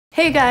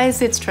Hey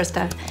guys, it's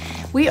Trista.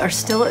 We are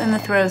still in the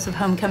throes of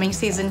homecoming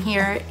season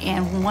here,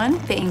 and one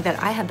thing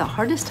that I had the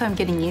hardest time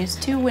getting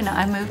used to when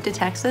I moved to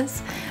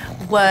Texas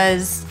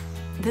was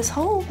this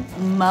whole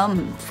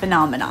mum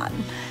phenomenon.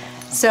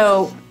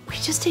 So we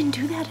just didn't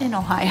do that in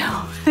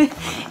Ohio.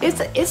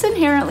 It's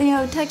inherently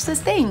a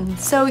Texas thing.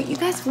 So you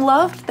guys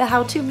loved the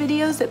how-to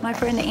videos that my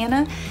friend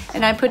Anna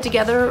and I put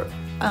together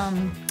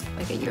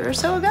like a year or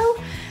so ago.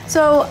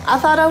 So I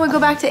thought I would go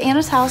back to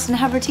Anna's house and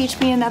have her teach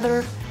me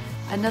another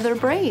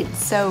braid.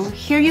 So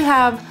here you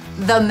have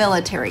the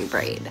military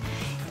braid.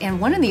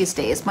 And one of these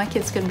days, my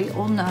kid's gonna be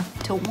old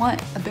enough to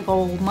want a big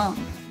old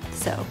mum.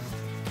 So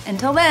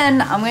until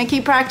then, I'm gonna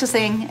keep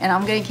practicing and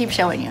I'm gonna keep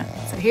showing you.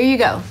 So here you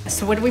go.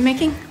 So what are we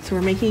making? So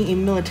we're making a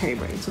military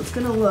braid. So it's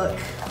gonna look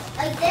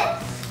like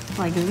this?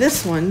 Like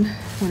this one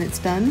when it's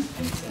done.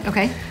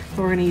 Okay.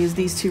 But we're gonna use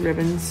these two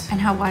ribbons.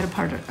 And how wide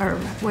apart, or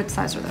what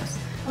size are those?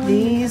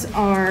 These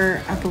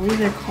are, I believe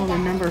they're called a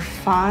number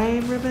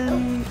 5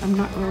 ribbon. I'm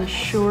not really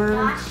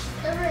sure,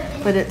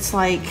 but it's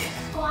like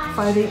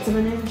 5/8 of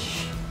an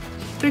inch.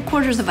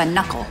 3/4 of a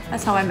knuckle.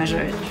 That's how I measure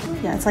it.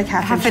 Yeah, it's like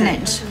half an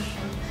inch.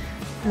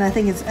 And I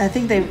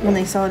think they when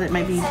they sell it, it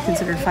might be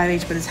considered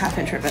 5/8, but it's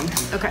half-inch ribbon.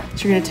 Okay.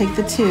 So you're gonna take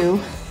the two,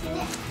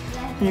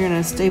 and you're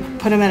gonna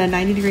put them at a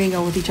 90-degree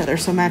angle with each other,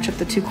 so match up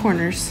the two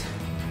corners,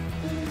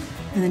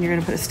 and then you're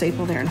gonna put a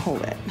staple there and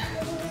hold it.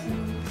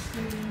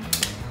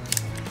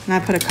 And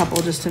I put a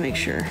couple just to make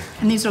sure.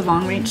 And these are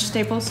long range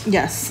staples?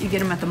 Yes. You get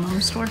them at the mom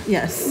store?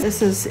 Yes.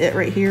 This is it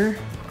right here.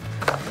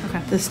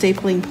 Okay. The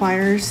stapling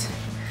pliers.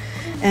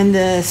 And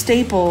the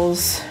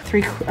staples,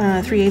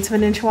 3/8 of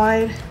an inch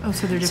wide. Oh,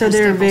 so they're different. So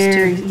they're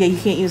staples too. yeah, you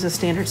can't use a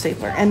standard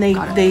stapler. And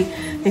they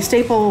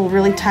staple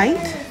really tight.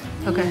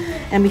 Okay.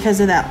 And because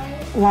of that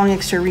long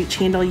extra reach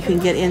handle, you can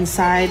get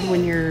inside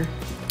when you're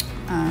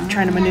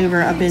trying to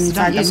maneuver up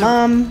inside the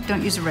mum.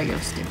 Don't use a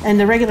regular stapler. And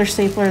the regular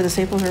stapler, the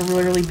staples are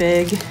really, really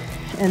big.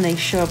 And they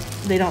show up,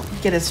 they don't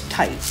get as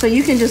tight. So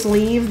you can just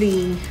leave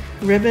the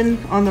ribbon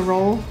on the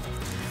roll.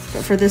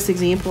 But for this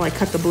example, I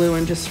cut the blue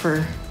one just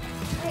for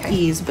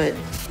ease. But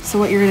so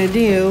what you're gonna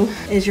do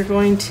is you're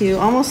going to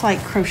almost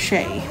like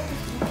crochet.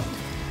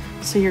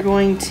 So you're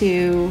going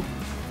to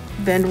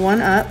bend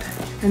one up,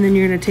 and then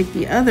you're gonna take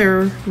the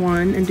other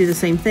one and do the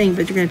same thing,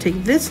 but you're gonna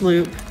take this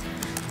loop,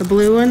 the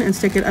blue one, and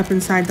stick it up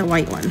inside the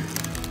white one.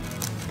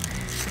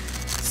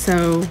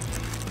 So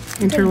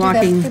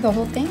interlocking. Do that through the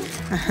whole thing?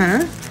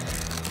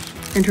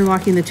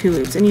 Interlocking the two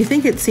loops. And you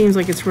think it seems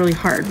like it's really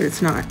hard, but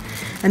it's not.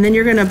 And then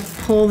you're gonna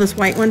pull this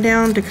white one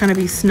down to kind of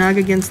be snug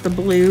against the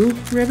blue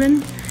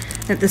ribbon.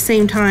 At the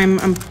same time,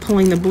 I'm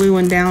pulling the blue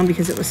one down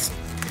because it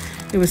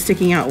was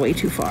sticking out way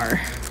too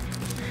far.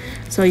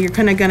 So you're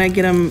kind of gonna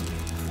get them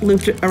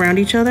looped around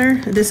each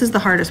other. This is the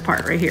hardest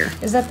part right here.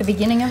 Is that the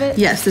beginning of it?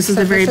 Yes, this is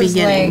the very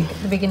beginning.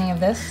 Like the beginning of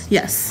this?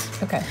 Yes.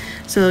 Okay.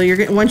 So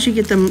once you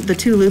get the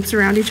two loops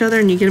around each other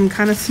and you get them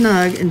kind of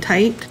snug and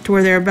tight to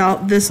where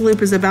this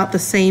loop is about the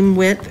same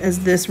width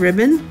as this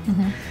ribbon,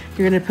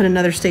 you're gonna put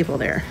another staple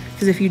there.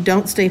 Because if you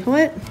don't staple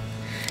it,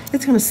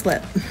 it's gonna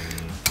slip.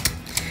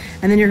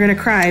 And then you're gonna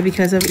cry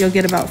because you'll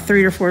get about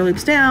 3 or 4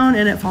 loops down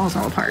and it falls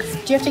all apart.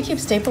 Do you have to keep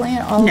stapling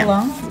it all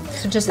along?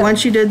 So just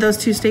once you did those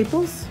two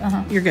staples,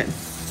 you're good.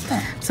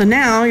 Oh. So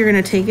now you're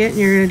gonna take it and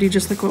you're gonna do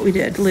just like what we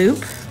did.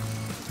 Loop,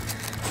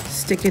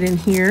 stick it in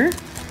here,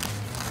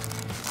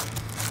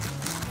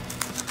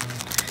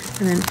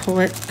 and then pull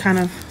it kind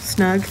of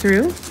snug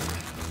through.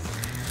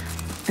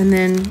 And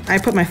then I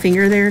put my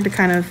finger there to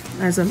kind of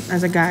as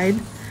a guide.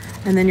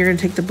 And then you're gonna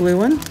take the blue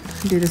one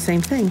and do the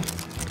same thing.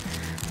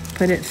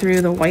 Put it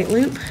through the white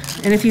loop.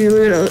 And if you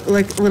leave it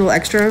like a little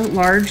extra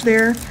large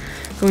there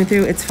going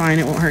through, it's fine,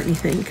 it won't hurt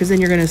anything. Because then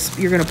you're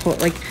gonna pull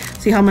it, like,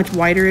 see how much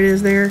wider it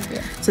is there?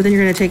 Yeah. So then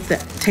you're gonna take the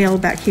tail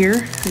back here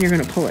and you're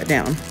gonna pull it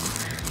down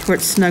to where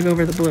it's snug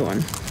over the blue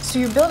one. So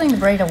you're building the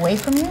braid away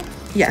from you?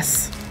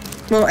 Yes.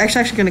 Well,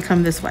 actually gonna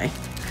come this way,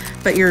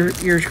 but you're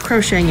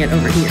crocheting it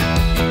over here.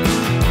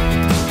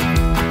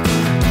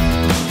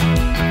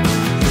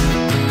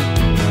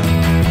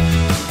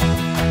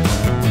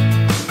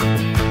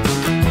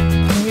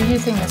 And you're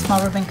using a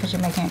small ribbon because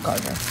you're making a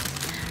garter.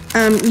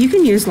 You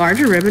can use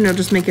larger ribbon. It'll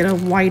just make it a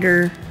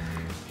wider,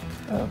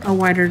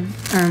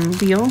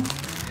 deal,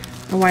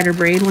 a wider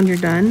braid when you're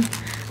done.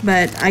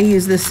 But I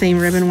use this same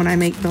ribbon when I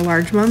make the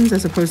large mums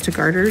as opposed to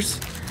garters.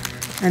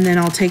 And then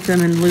I'll take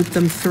them and loop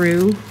them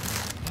through,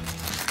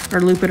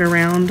 or loop it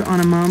around on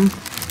a mum.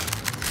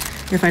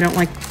 If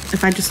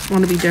I just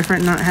want to be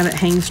different, not have it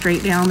hang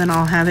straight down, then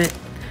I'll have it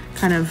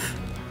kind of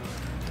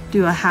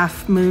do a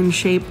half moon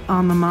shape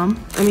on the mum.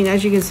 I mean,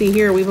 as you can see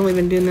here, we've only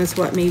been doing this,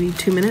 what, maybe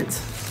 2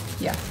 minutes?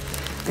 Yeah.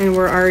 And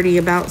we're already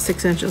about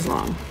 6 inches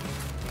long.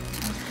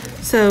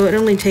 So it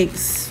only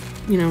takes,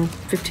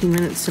 15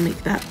 minutes to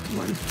make that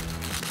one.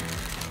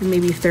 And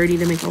maybe 30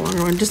 to make a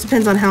longer one. Just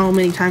depends on how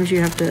many times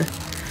you have to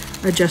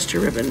adjust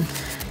your ribbon.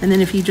 And then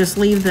if you just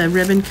leave the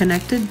ribbon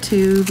connected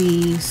to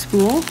the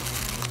spool,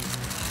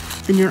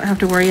 then you don't have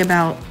to worry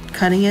about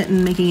cutting it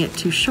and making it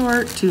too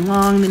short, too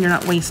long, then you're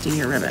not wasting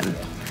your ribbon.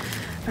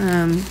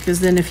 Because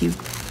then if you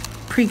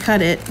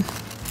pre-cut it,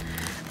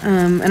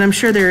 And I'm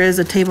sure there is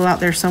a table out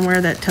there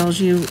somewhere that tells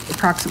you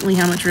approximately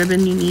how much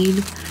ribbon you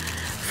need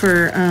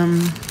for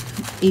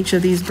each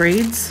of these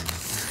braids.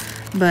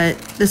 But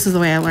this is the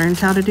way I learned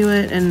how to do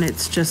it, and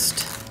it's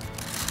just,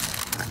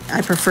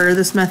 I prefer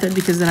this method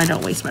because then I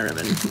don't waste my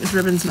ribbon. This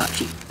ribbon's not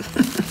cheap.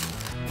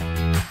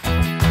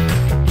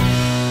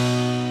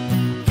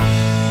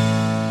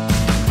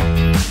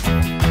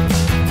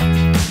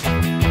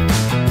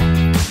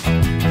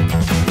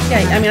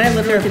 Yeah, I mean, I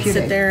literally could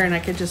sit there and I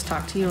could just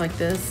talk to you like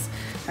this,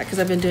 because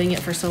I've been doing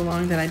it for so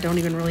long that I don't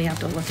even really have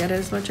to look at it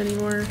as much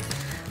anymore.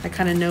 I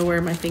kind of know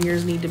where my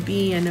fingers need to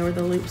be. I know where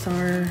the loops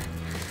are.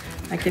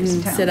 I can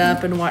sit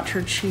up and watch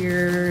her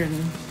cheer and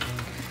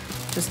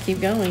just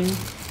keep going.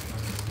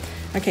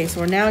 Okay,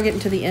 so we're now getting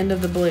to the end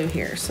of the blue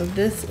here. So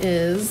this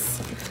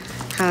is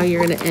how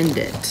you're gonna end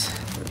it.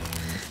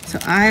 So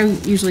I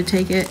usually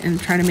take it and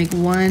try to make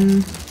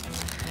one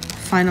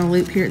final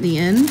loop here at the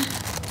end.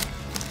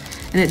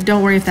 And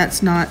don't worry if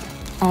that's not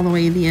all the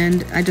way to the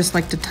end. I just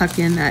like to tuck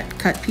in that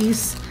cut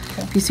piece.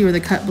 Okay. If you see where the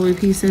cut blue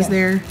piece is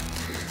there.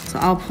 So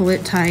I'll pull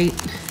it tight,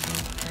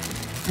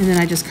 and then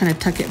I just kind of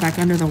tuck it back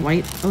under the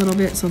white a little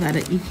bit so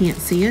that you can't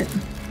see it.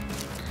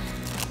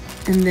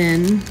 And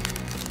then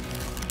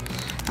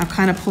I'll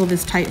kind of pull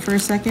this tight for a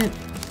second.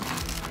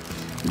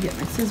 Get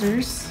my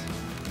scissors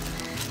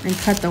and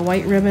cut the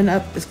white ribbon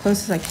up as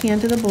close as I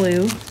can to the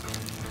blue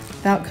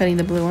without cutting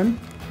the blue one.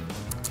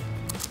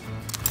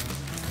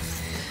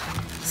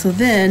 So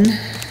then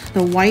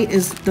the white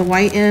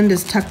end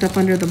is tucked up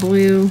under the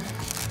blue,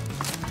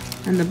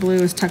 and the blue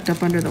is tucked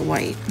up under the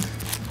white.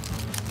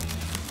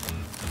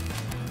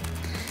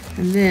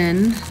 And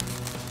then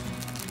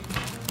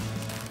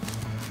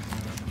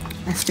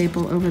I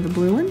staple over the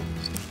blue one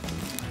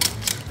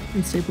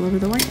and staple over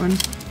the white one.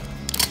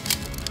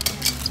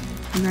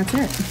 And that's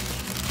it.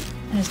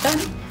 And it's done.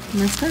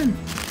 And that's done.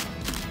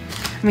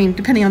 I mean,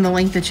 depending on the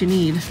length that you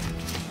need.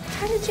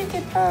 How did you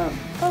get the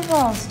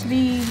balls to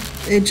be?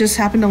 It just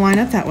happened to line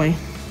up that way,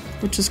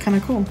 which is kind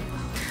of cool.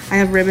 I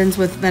have ribbons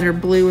that are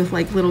blue with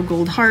like little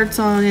gold hearts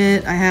on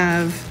it. I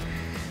have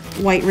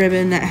white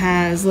ribbon that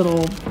has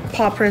little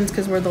paw prints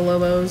because we're the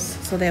Lobos,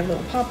 so they have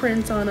little paw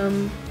prints on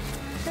them.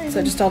 So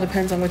it just all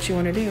depends on what you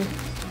want to do.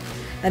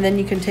 And then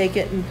you can take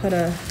it and put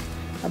a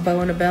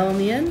bow and a bell in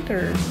the end,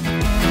 or...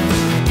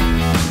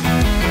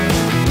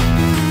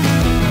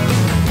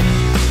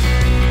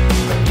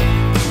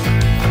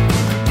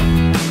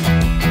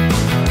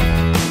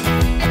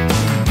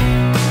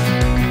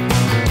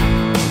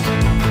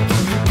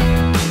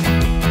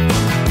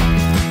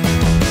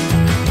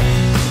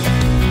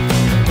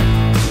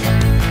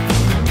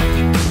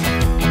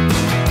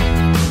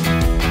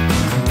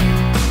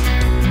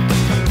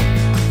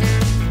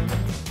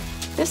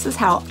 This is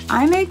how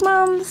I make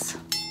mums,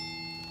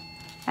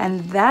 and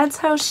that's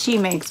how she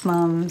makes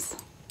mums.